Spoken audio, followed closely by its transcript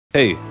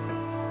Hey,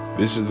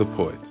 this is The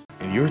Poet,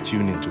 and you're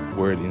tuned into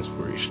Word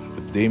Inspiration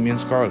with Damian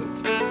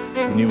Scarlett,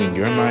 renewing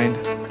your mind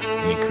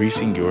and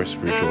increasing your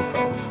spiritual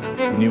health.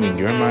 Renewing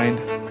your mind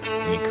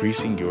and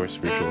increasing your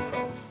spiritual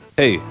health.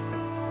 Hey,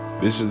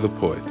 this is The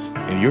Poet,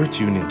 and you're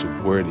tuned into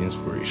Word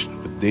Inspiration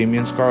with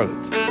Damian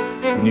Scarlett,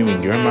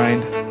 renewing your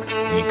mind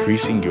and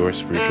increasing your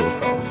spiritual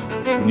health.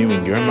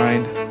 Renewing your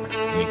mind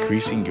and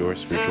increasing your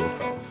spiritual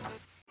health.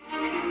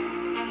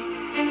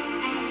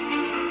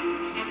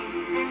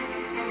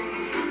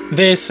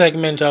 This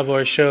segment of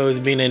our show is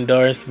being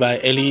endorsed by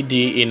LED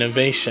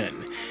Innovation.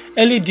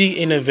 LED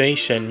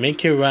Innovation,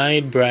 make your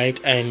ride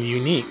bright and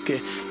unique.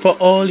 For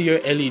all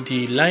your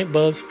LED light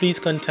bulbs, please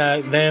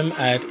contact them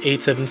at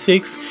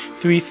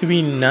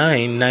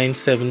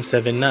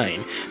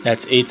 876-339-9779.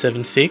 That's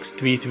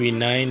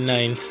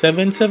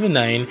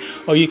 876-339-9779.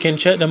 Or you can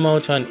check them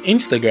out on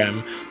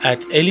Instagram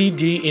at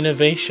LED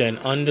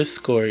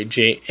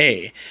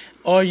Innovation_JA.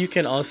 Or you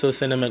can also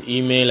send them an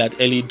email at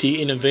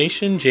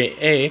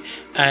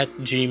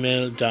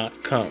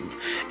ledinnovationja@gmail.com.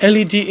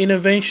 LED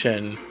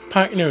Innovation,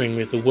 partnering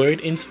with the Word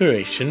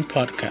Inspiration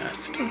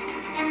Podcast.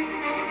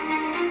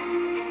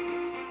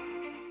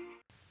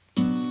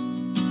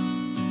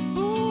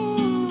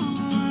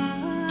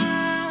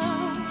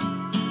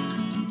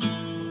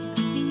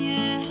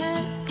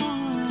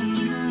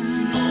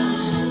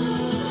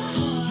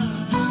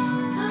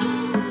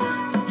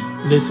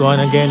 This one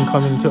again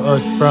coming to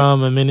us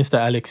from Minister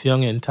Alex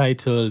Young,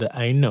 entitled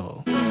I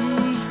Know.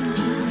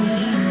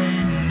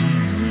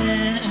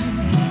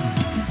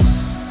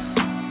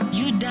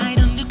 You died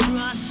on the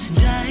cross,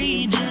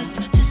 died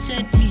just to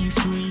set me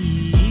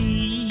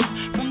free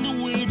from the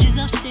wages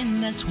of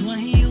sin. That's why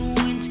you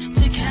went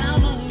to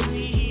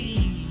Calvary.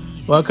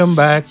 Welcome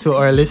back to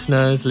our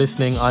listeners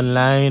listening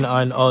online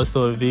and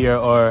also via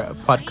our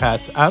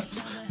podcast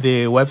apps.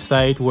 The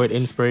website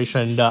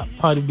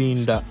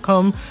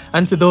wordinspiration.podbean.com,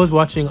 and to those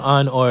watching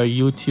on our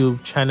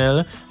YouTube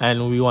channel,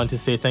 and we want to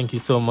say thank you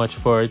so much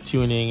for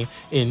tuning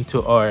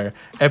into our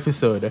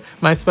episode.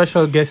 My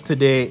special guest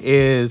today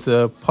is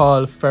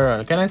Paul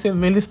Fearon. Can I say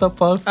Minister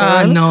Paul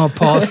Fearon? No,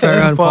 Paul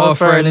Fearon. Paul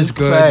Fearon is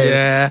good. Fine.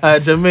 Yeah,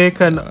 A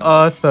Jamaican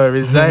author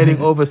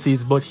residing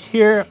overseas but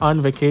here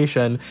on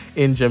vacation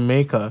in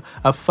Jamaica,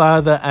 a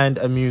father and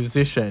a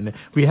musician.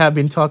 We have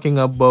been talking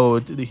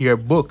about your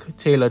book,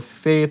 Tailored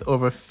Faith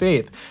Over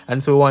Faith,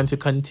 and so we want to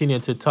continue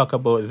to talk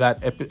about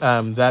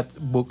that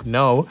book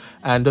now,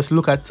 and just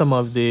look at some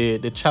of the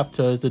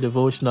chapters, the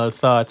devotional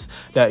thoughts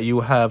that you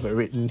have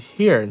written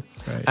here.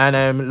 Right. And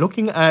I'm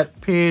looking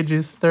at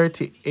pages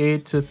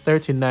 38 to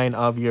 39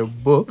 of your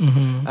book.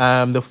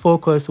 The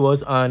focus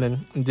was on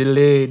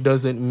delay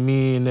doesn't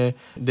mean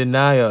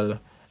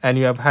denial. And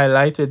you have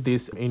highlighted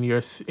this in your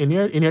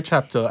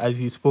chapter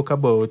as you spoke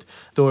about the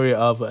story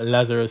of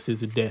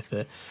Lazarus'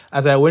 death.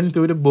 As I went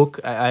through the book,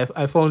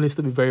 I found this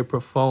to be very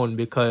profound,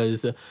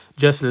 because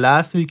just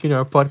last week in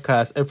our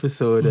podcast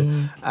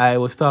episode, I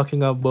was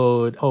talking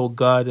about how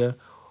God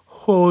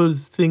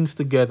holds things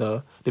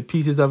together, the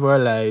pieces of our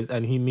lives,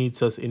 and he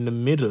meets us in the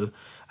middle.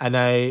 And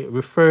I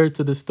referred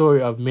to the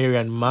story of Mary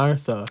and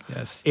Martha.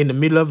 Yes. In the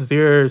middle of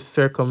their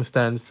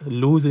circumstance,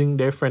 losing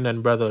their friend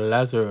and brother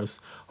Lazarus,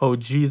 how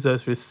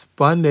Jesus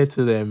responded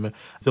to them.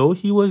 Though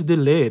he was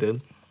delayed,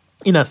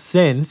 in a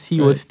sense,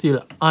 he was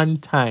still on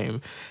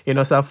time.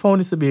 So I found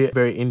this to be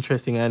very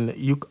interesting. And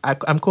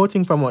I'm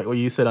quoting from what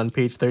you said on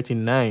page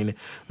 39.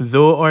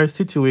 Though our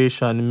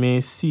situation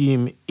may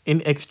seem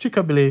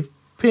inextricably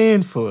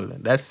painful,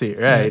 that's it,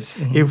 right? Yes.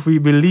 If we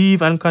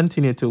believe and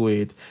continue to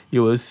wait,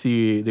 you will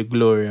see the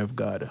glory of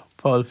God.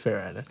 Paul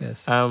Fearon.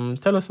 Yes.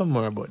 Tell us some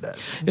more about that.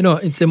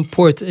 It's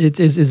important.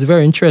 It's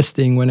very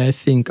interesting when I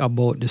think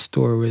about the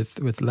story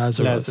with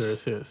Lazarus.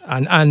 Lazarus, yes.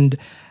 And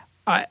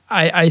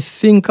I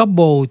think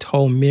about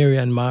how Mary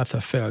and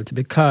Martha felt,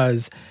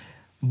 because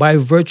by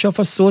virtue of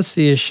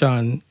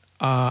association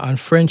and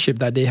friendship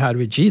that they had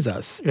with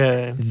Jesus,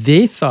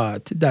 they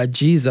thought that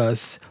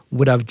Jesus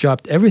would have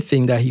dropped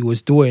everything that he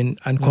was doing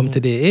and come to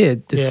their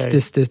aid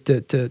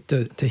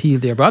to heal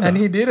their brother. And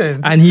he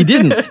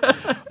didn't.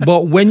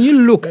 But when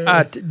you look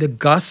at the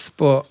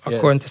gospel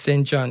according to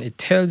St. John, it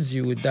tells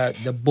you that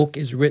the book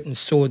is written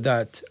so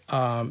that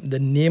the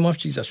name of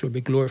Jesus will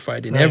be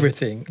glorified in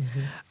everything.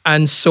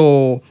 And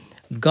so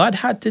God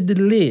had to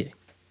delay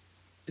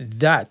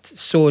that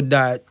so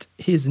that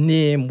his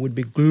name would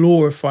be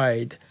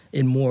glorified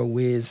in more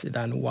ways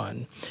than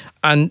one.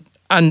 And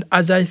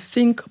as I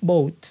think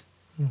about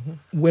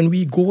when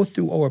we go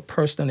through our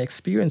personal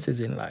experiences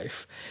in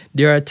life,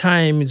 there are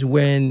times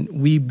when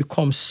we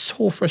become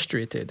so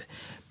frustrated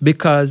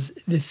because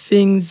the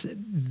things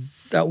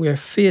that we're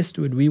faced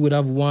with, we would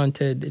have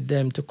wanted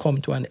them to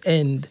come to an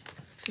end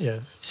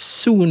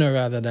sooner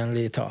rather than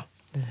later.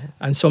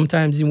 And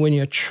sometimes when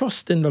you're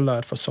trusting the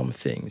Lord for some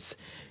things,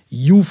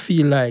 you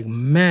feel like,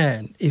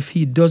 man, if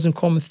he doesn't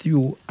come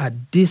through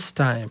at this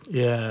time,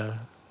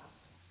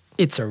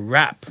 it's a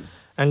wrap.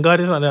 And God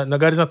is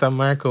not a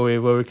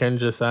microwave where we can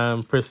just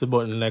press the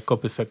button in a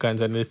couple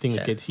seconds and the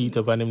things get heat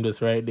up and him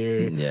just right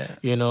there.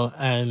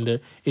 And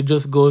it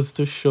just goes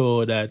to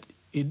show that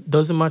it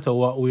doesn't matter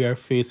what we are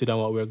faced with and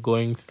what we're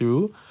going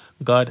through.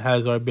 God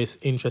has our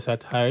best interest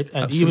at heart,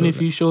 and even if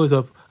Absolutely. He shows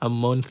up a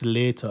month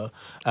later,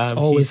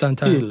 always He on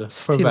time. still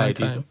Still on provides.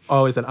 He's time.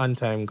 always an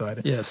on-time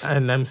God. Yes.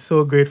 And I'm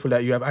so grateful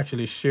that you have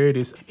actually shared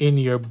this in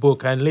your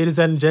book. And ladies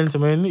and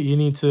gentlemen, you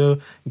need to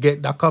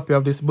get a copy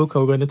of this book.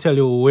 We're going to tell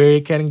you where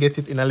you can get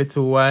it in a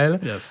little while.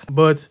 Yes.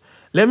 But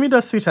let me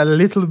just switch a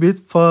little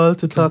bit, Paul,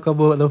 to talk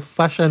about the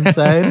fashion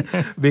side,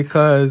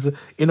 because,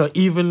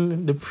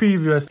 even the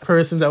previous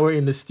persons that were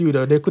in the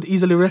studio, they could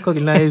easily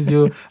recognize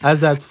you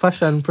as that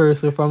fashion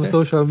person from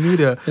social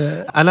media.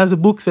 Yeah. And as the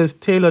book says,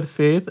 Tailored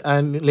Faith,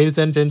 and ladies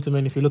and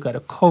gentlemen, if you look at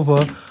the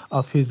cover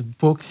of his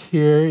book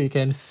here, you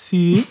can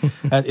see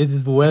that it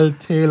is well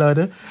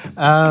tailored.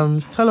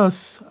 Tell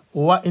us,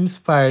 what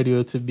inspired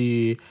you to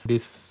be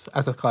this,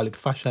 as I call it,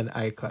 fashion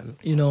icon?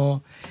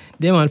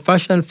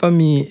 Fashion for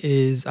me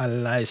is a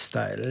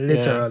lifestyle,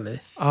 literally.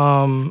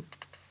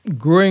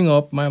 Growing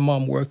up, my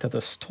mom worked at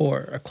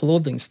a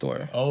clothing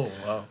store. Oh,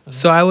 wow.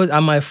 So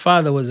and my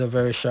father was a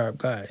very sharp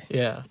guy.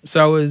 Yeah.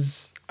 So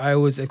I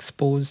was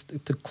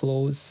exposed to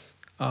clothes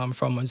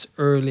from as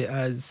early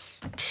as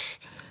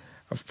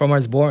from I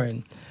was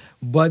born.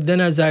 But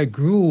then as I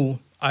grew,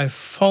 I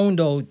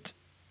found out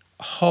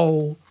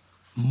how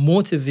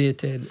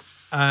motivated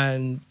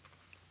and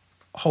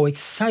how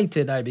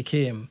excited I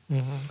became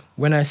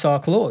when I saw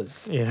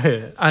clothes.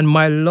 Yeah. And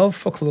my love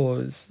for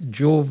clothes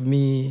drove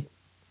me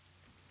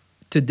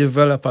to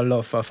develop a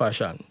love for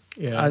fashion.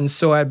 Yeah. And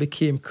so I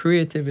became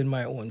creative in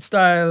my own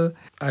style.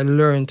 I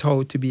learned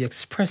how to be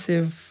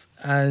expressive,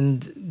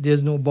 and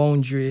there's no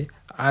boundary.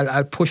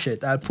 I'll push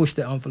it. I'll push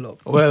the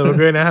envelope. Well, we're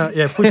going to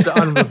have, push the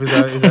envelope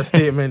is a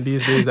statement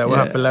these days that we'll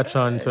have to latch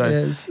on to.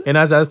 Yes. And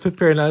as I was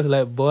preparing, I was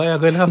like, boy,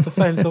 I'm going to have to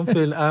find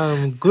something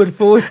good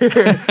for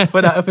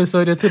that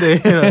episode today,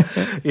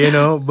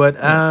 But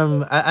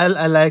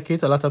I like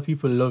it. A lot of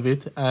people love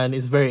it. And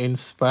it's very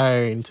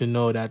inspiring to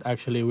know that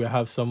actually we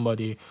have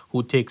somebody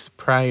who takes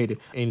pride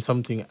in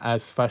something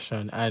as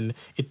fashion. And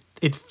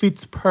it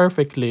fits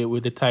perfectly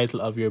with the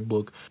title of your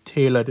book,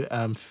 Tailored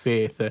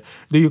Faith.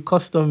 Do you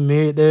custom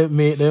make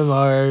them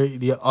or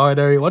do you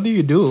order? What do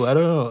you do? I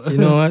don't know. You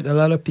know what? A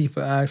lot of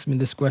people ask me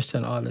this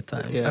question all the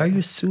time. Yeah. Are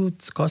your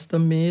suits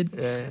custom made?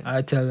 Yeah.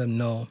 I tell them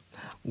no.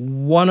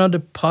 One of the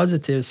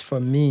positives for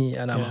me,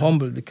 and I'm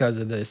humbled because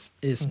of this,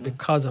 is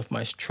because of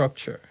my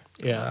structure.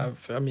 Yeah.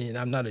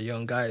 I'm not a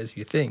young guy as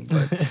you think,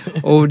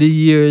 but over the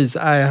years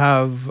I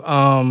have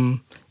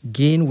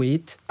gained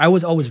weight. I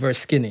was always very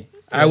skinny.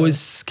 I was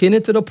skinny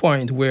to the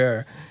point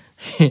where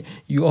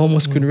you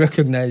almost couldn't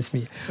recognize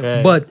me.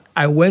 Right. But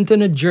I went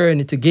on a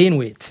journey to gain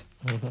weight.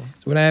 So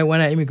when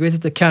I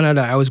immigrated to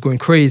Canada, I was going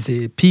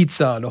crazy.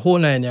 Pizza, the whole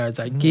 9 yards.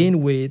 I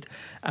gained weight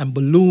and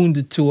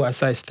ballooned to a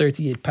size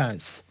 38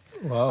 pants.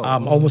 Wow.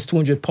 Almost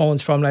 200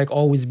 pounds from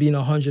always being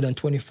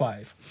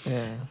 125.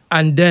 Yeah.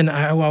 And then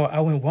I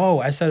went, wow,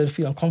 I started to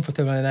feel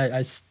uncomfortable, and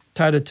I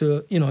started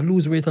to,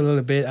 lose weight a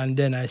little bit. And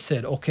then I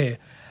said, okay,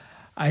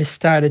 I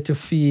started to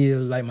feel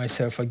like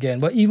myself again.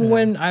 But even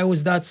when I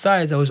was that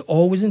size, I was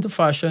always into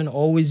fashion,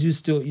 always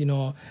used to,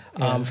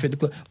 fit the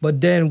clothes.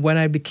 But then when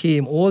I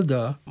became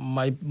older,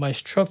 my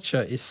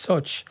structure is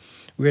such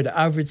where the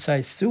average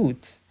size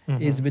suit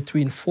is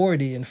between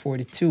 40 and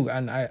 42,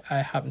 and I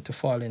happen to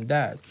fall in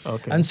that.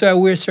 Okay. And so I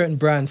wear certain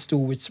brands too,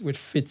 which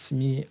fits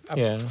me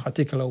a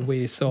particular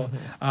way. So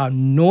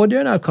no,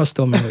 they're not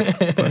custom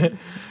made.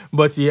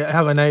 But you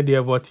have an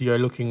idea of what you're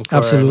looking for.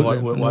 Absolutely.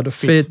 And what The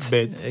fits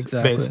fit. best.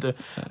 Exactly.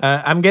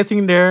 I'm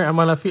getting there. I'm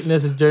on a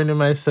fitness journey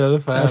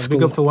myself. That's big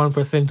cool. up to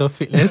 1% of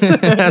fitness.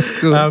 That's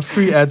cool.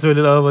 Free ads all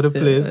over the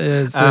place.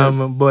 Yes.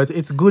 But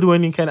it's good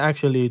when you can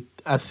actually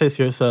assess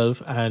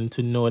yourself and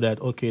to know that,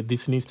 okay,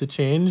 this needs to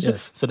change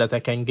so that I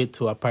can get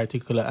to a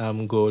particular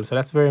goal. So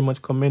that's very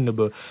much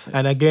commendable.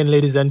 And again,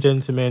 ladies and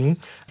gentlemen,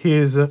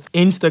 his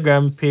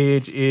Instagram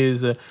page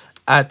is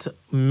at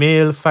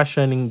Male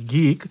Fashioning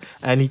Geek,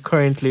 and he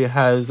currently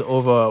has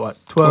over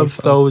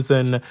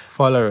 12,000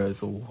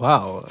 followers.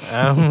 Wow.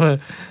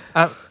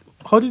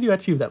 How did you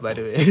achieve that, by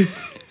the way?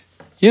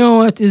 You know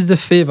what? It's the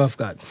favor of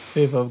God.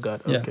 Favor of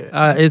God. Okay.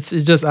 Yeah. It's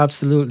just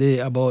absolutely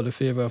about the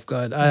favor of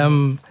God.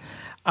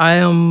 I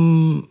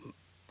am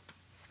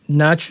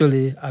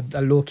naturally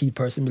a low-key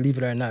person, believe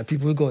it or not.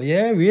 People will go,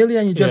 yeah, really?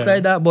 And you just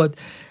like that? But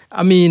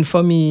I mean,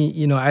 for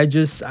me,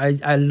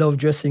 I love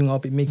dressing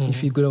up. It makes me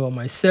feel good about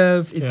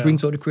myself. It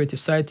brings out the creative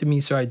side to me,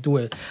 so I do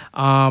it.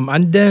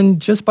 And then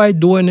just by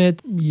doing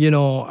it,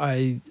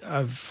 I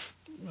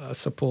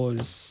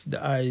suppose,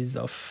 the eyes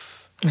of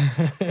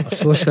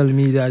social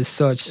media as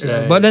such.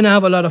 Right. But then I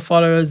have a lot of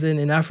followers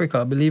in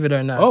Africa, believe it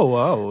or not. Oh,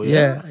 wow.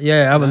 Yeah,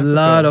 I have a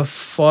lot of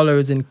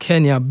followers in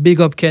Kenya. Big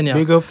up Kenya.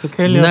 Big up to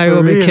Kenya.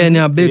 Nairobi,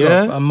 Kenya, big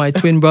up. Yeah? And my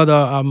twin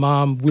brother,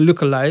 we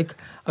look alike.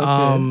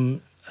 Okay.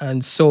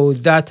 And so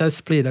that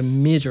has played a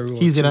major role.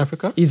 He's in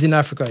Africa? He's in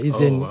Africa. He's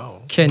in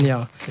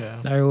Kenya,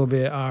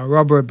 Nairobi.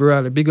 Robert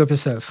Burrell, big up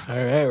yourself. All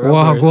right,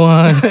 Wow, Robert. go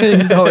on.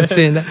 He's always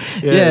saying that.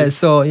 Yes. Yeah,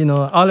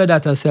 so, all of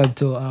that has helped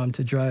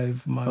to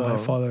drive my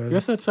followers.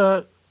 You're such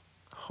a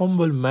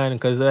humble man,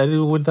 because I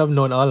wouldn't have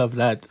known all of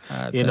that.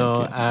 Thank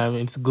you.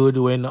 It's good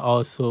when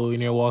also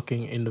when you're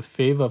walking in the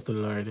favor of the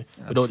Lord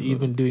without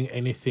even doing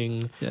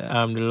anything.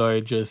 Yeah. The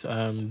Lord just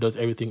does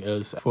everything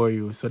else for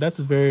you. So that's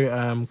very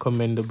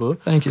commendable.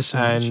 Thank you so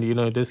much.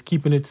 And just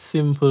keeping it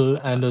simple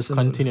and just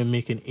Absolutely. continue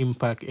making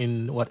impact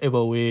in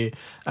whatever way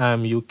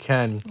you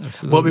can.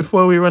 Absolutely. But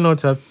before we run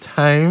out of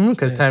time,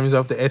 because Yes. time is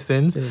of the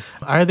essence, Yes.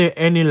 are there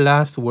any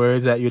last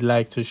words that you'd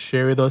like to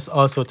share with us?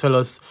 Also, tell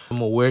us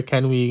where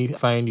can we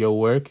find your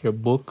work, your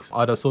book,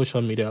 other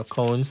social media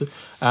accounts,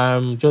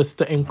 just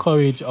to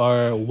encourage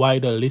our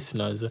wider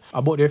listeners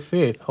about their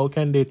faith. How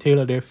can they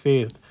tailor their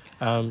faith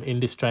in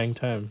this trying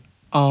time?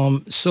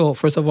 So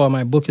first of all,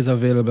 my book is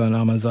available on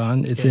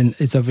Amazon.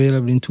 It's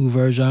available in two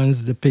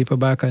versions: the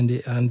paperback and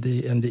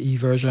the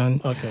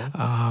e-version. Okay.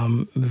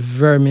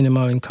 Very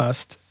minimal in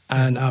cost.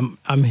 And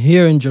I'm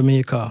here in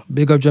Jamaica.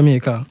 Big up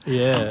Jamaica.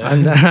 Yeah.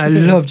 And I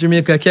love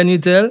Jamaica. Can you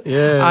tell?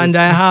 Yeah. And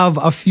I have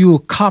a few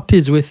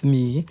copies with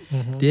me.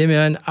 Mm-hmm.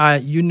 Damien,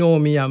 you know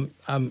me. I'm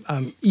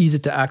easy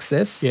to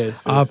access.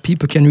 Yes.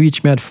 People can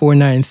reach me at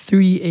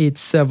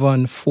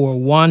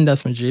 493-8741.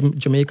 That's my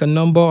Jamaican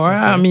number. Or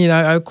Okay.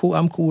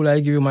 I'm cool. I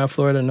give you my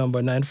Florida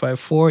number,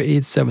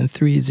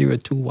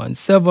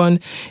 954-873-0217.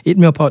 Hit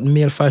me up at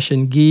Male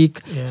Fashion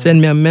Geek. Yeah.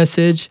 Send me a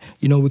message.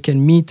 We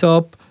can meet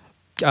up.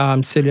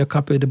 Sell you a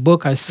copy of the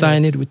book. I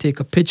sign it. We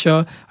take a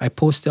picture. I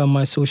post it on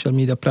my social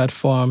media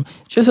platform,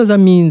 just as a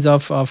means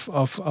of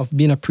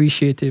being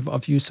appreciative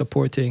of you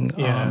supporting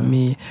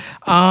me.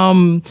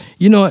 And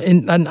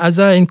as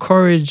I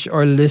encourage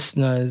our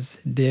listeners,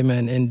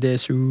 Damon, in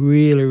this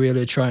really,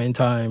 really trying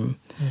time.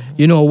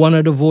 Mm-hmm. One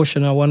of the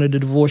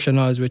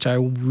devotionals which I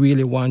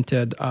really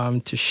wanted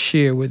to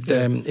share with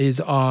them is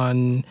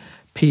on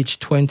page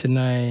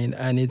 29,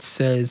 and it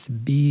says,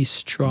 "Be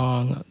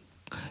strong.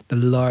 The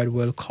Lord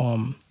will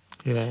come."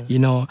 Yes.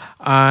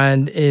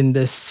 And in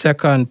the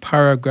second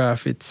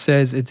paragraph, it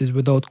says, "It is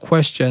without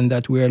question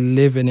that we are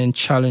living in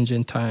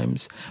challenging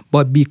times,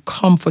 but be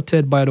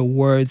comforted by the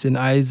words in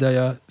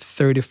Isaiah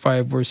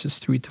 35 verses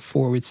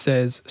 3-4, which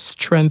says,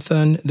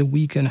 strengthen the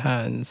weakened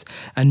hands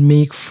and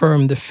make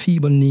firm the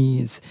feeble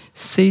knees.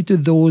 Say to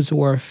those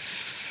who are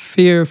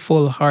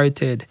fearful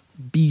hearted,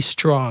 be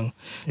strong.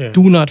 Yeah.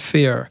 Do not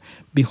fear.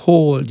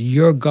 Behold,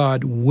 your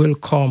God will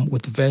come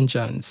with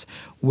vengeance.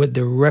 With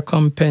the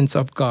recompense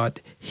of God,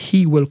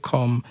 he will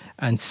come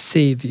and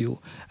save you."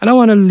 And I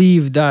want to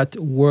leave that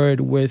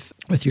word with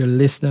your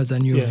listeners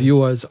and your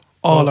viewers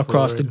all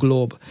across the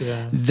globe,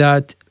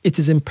 that it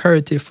is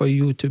imperative for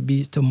you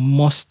to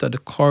muster the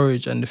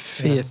courage and the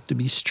faith to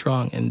be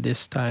strong in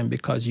this time,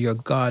 because your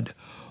God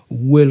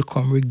will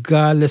come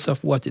regardless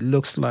of what it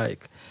looks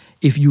like.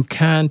 If you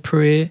can't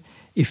pray,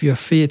 if your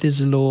faith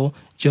is low,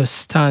 just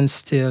stand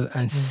still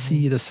and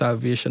see the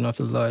salvation of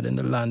the Lord in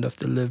the land of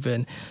the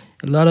living.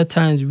 A lot of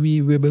times we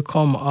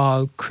become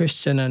all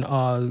Christian and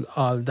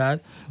all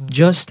that.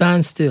 Just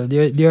stand still.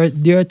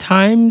 There are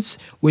times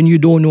when you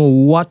don't know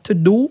what to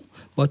do,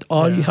 but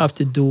all you have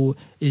to do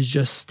is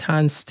just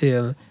stand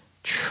still,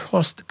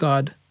 trust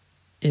God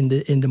in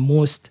the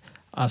most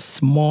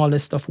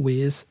smallest of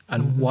ways,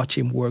 and watch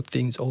him work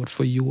things out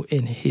for you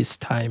in his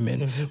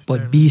timing.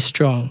 Be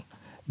strong.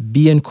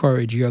 Be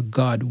encouraged. Your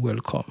God will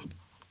come.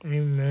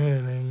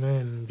 Amen,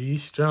 amen. Be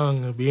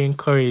strong, be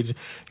encouraged.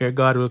 Your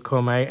God will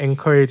come. I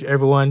encourage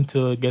everyone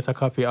to get a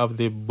copy of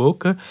the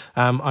book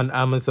on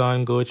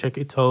Amazon. Go check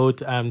it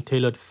out.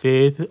 Tailored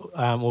Faith,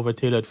 over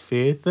Tailored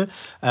Faith. Look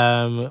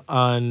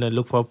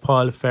for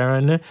Paul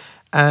Fearon.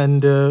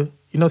 And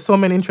so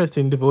many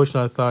interesting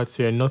devotional thoughts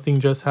here. Nothing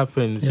just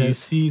happens. Yes. He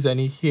sees and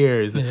he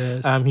hears.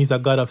 Yes. He's a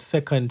God of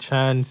second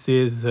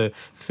chances,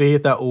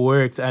 faith that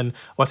works. And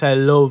what I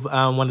love,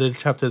 one of the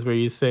chapters where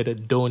you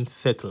said, don't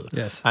settle.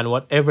 Yes. And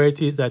whatever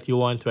it is that you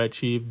want to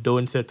achieve,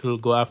 don't settle.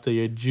 Go after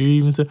your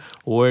dreams.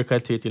 Work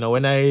at it.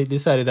 When I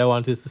decided I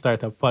wanted to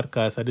start a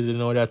podcast, I didn't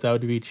know that I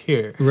would reach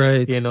here.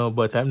 Right.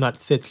 But I'm not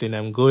settling.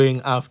 I'm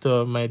going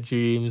after my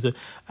dreams.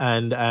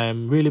 And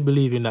I'm really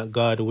believing that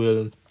God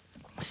will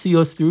see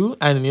us through.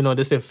 And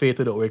they say faith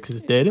without works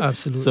is dead.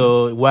 Absolutely.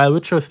 So while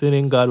we're trusting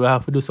in God, we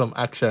have to do some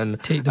action.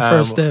 Take the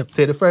first step.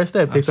 Take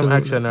some Absolutely.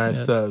 action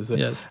ourselves.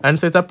 Yes. And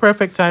so it's a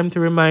perfect time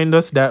to remind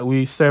us that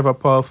we serve a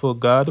powerful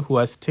God who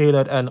has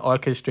tailored and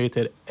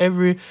orchestrated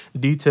every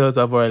details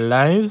of our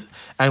lives,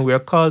 and we are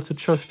called to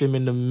trust him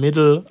in the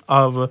middle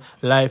of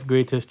life's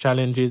greatest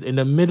challenges, in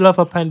the middle of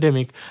a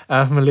pandemic.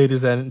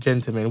 Ladies and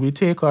gentlemen, we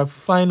take our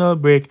final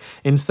break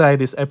inside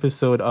this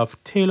episode of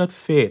Tailored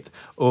Faith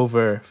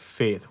over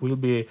Faith. We'll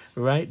be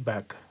right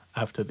back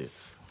after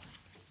this.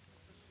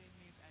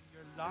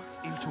 You're locked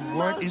into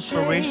word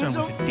inspiration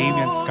with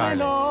Damien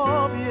Scarlett.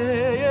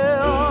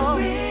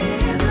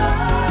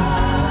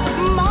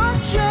 My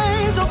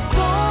chains are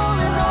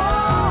falling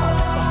off.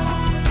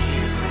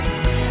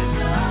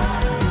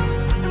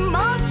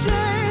 My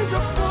chains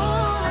are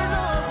falling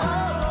off.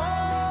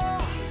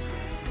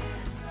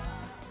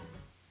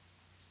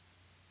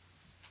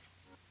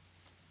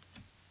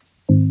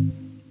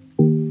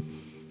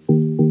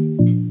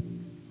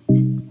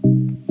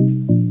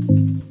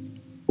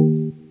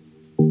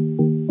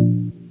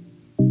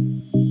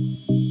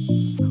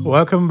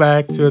 Welcome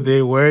back to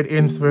the Word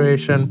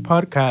Inspiration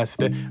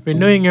Podcast,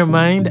 renewing your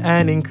mind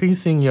and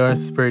increasing your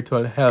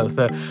spiritual health.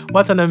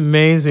 What an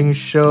amazing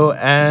show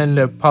and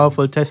a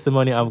powerful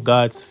testimony of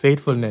God's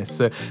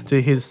faithfulness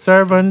to his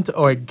servant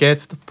or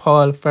guest,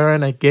 Paul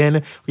Fearon.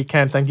 Again, we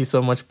can't thank you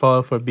so much,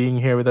 Paul, for being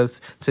here with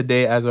us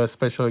today as our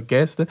special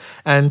guest.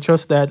 And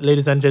trust that,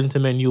 ladies and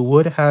gentlemen, you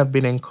would have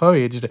been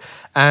encouraged.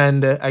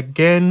 And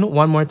again,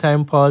 one more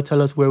time, Paul,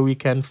 tell us where we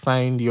can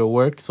find your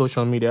work,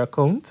 social media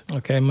account.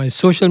 Okay, my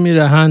social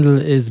media handle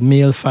is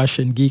Male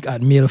Fashion Geek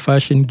at Male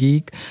Fashion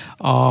Geek.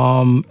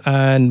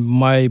 And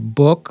my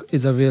book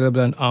is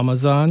available on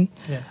Amazon.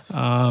 Yes.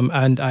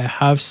 And I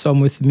have some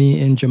with me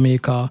in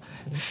Jamaica.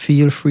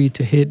 Feel free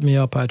to hit me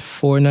up at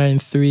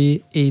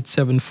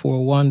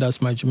 493-8741.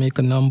 That's my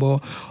Jamaican number.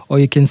 Or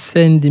you can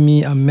send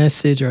me a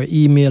message or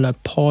email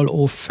at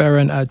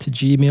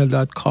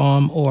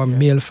pauloferron@gmail.com or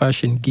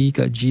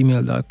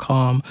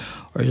malefashiongeek@gmail.com.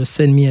 Or just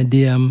send me a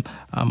DM.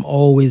 I'm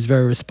always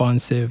very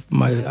responsive.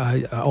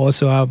 I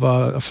also have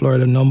a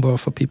Florida number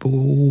for people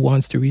who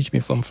wants to reach me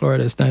from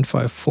Florida. It's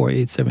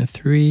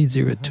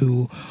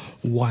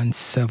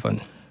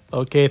 954-873-0217.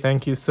 Okay,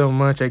 thank you so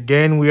much.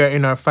 Again, we are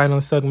in our final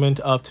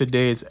segment of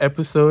today's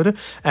episode.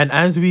 And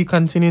as we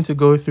continue to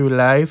go through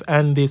life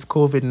and this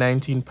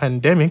COVID-19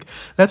 pandemic,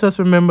 let us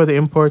remember the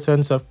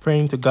importance of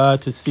praying to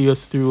God to see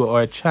us through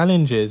our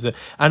challenges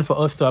and for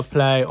us to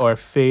apply our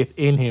faith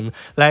in him.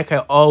 Like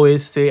I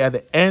always say at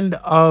the end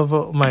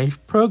of my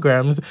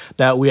programs,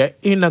 that we are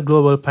in a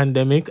global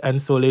pandemic.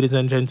 And so, ladies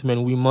and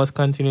gentlemen, we must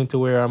continue to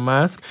wear our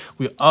mask.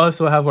 We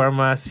also have our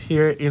masks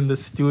here in the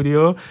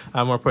studio.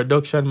 Our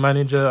production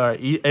manager, our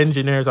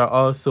engineers are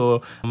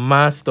also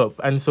masked up.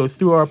 And so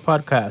through our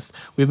podcast,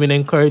 we've been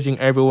encouraging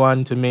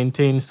everyone to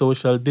maintain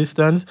social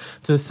distance,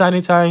 to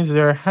sanitize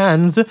their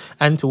hands,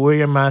 and to wear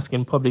your mask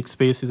in public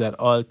spaces at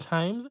all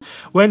times.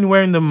 When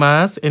wearing the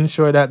mask,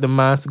 ensure that the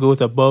mask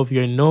goes above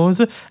your nose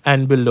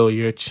and below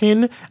your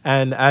chin.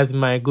 And as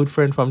my good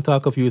friend from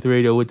Talk of Youth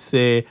Radio would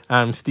say,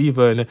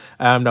 Stephen,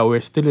 that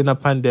we're still in a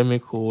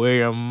pandemic,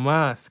 wear a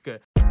mask.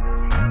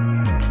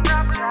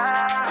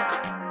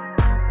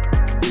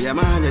 Yeah,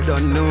 man, you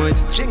don't know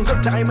it's jingle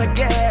time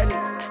again.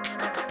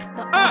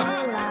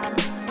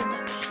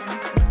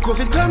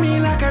 COVID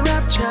coming like a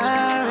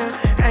rapture,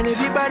 and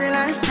everybody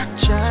like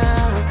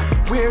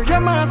fracture. Wear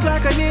your mask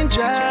like a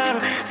ninja,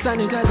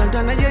 sanitize and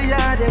turn your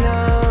yard, you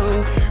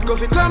know.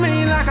 COVID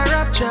coming like a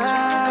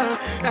rapture,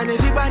 and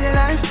everybody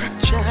like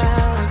fracture.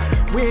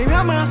 Wear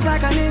your mask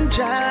like a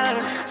ninja,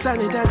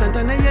 sanitize and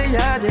turn your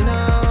yard, you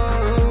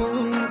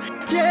know.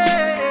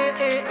 Yeah.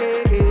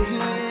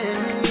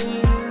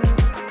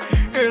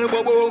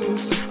 Elbow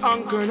bones,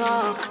 anchor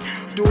knock,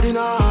 do the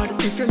nod.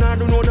 If you not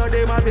do know that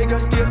they might make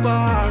us stay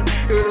far.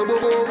 Elbow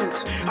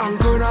bones,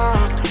 anchor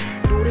knock,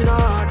 do the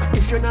nod.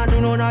 If you not do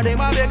know that they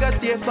might make us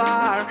stay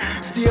far.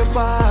 Stay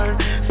far,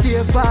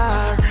 stay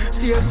far,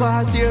 stay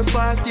far, stay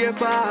far, stay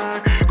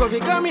far. Cause we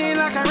come in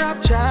like a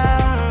rapture.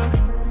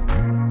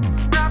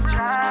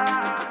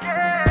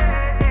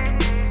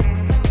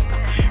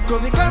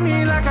 Cause we come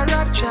in like a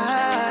rapture.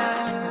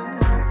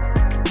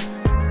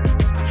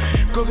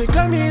 Cause we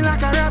come in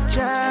like a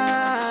rapture.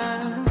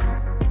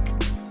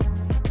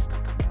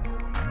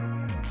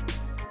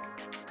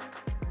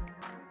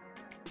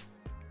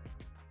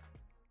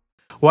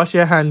 Wash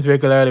your hands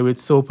regularly with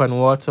soap and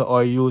water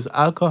or use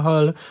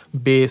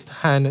alcohol-based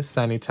hand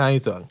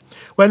sanitizer.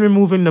 When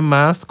removing the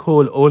mask,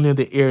 hold only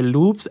the ear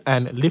loops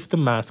and lift the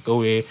mask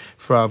away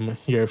from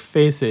your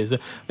faces.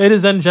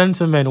 Ladies and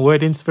gentlemen,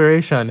 word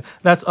inspiration.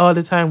 That's all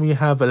the time we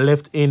have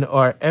left in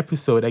our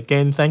episode.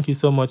 Again, thank you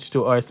so much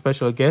to our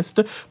special guest,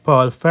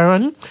 Paul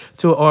Fearon,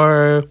 to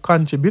our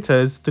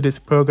contributors to this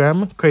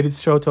program. Credit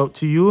shout out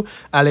to you,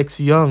 Alex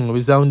Young,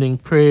 Resounding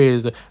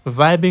Praise,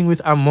 Vibing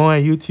with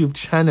Amoy YouTube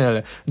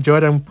channel,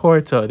 Jordon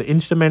Porter, the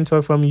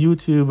instrumental from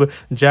YouTube,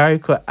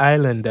 Jericho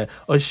Island,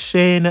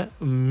 Oshane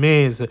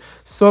Mais.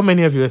 So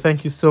many of you,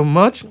 thank you so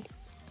much.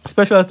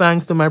 Special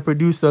thanks to my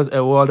producers,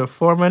 Walter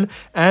Foreman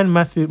and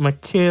Matthew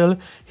McHale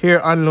here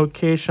on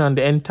location,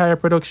 the entire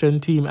production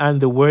team and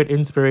the Word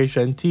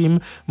Inspiration team.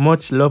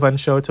 Much love and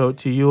shout out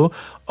to you.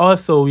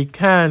 Also, we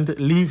can't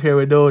leave here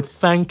without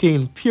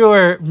thanking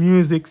Pure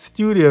Music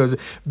Studios.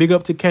 Big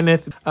up to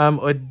Kenneth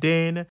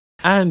O'Dane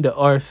and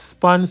our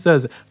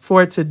sponsors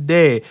for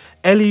today,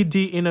 LED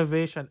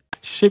Innovation,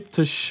 Ship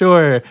to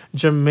Shore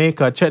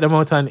Jamaica. Check them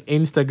out on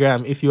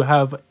Instagram. If you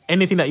have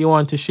anything that you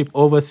want to ship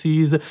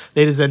overseas,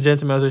 ladies and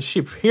gentlemen, as a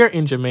ship here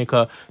in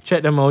Jamaica,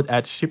 check them out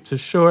at Ship to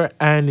Shore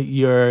and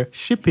your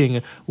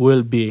shipping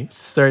will be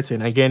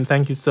certain. Again,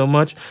 thank you so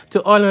much to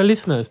all our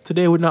listeners.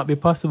 Today would not be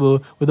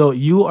possible without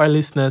you, our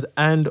listeners,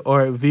 and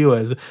our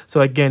viewers.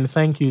 So again,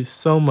 thank you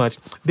so much.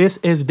 This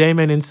is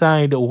Damon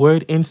Inside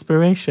Word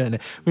Inspiration,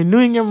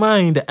 renewing your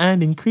mind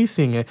and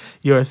increasing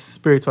your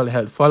spiritual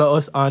health. Follow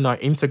us on our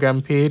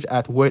Instagram page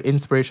at Word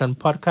Inspiration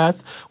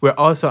Podcast. We're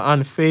also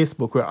on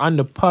Facebook. We're on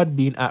the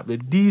Podbean app, the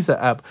Deezer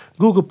app,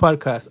 Google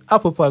Podcasts,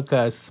 Apple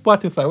Podcasts,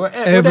 Spotify. We're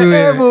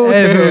everywhere.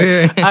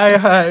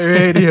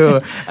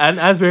 iHeartRadio. And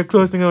as we're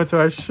closing out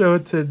our show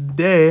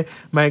today,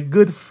 my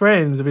good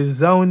friends,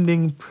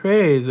 Resounding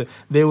Praise,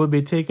 they will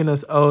be taking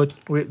us out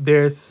with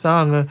their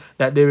song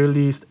that they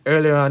released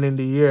earlier on in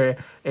the year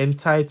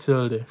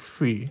entitled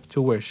Free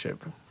to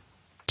Worship.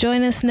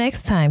 Join us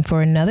next time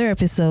for another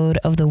episode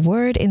of the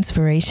Word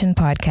Inspiration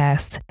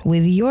Podcast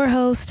with your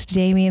host,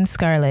 Damian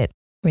Scarlett,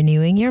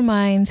 renewing your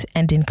mind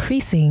and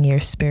increasing your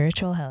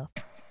spiritual health.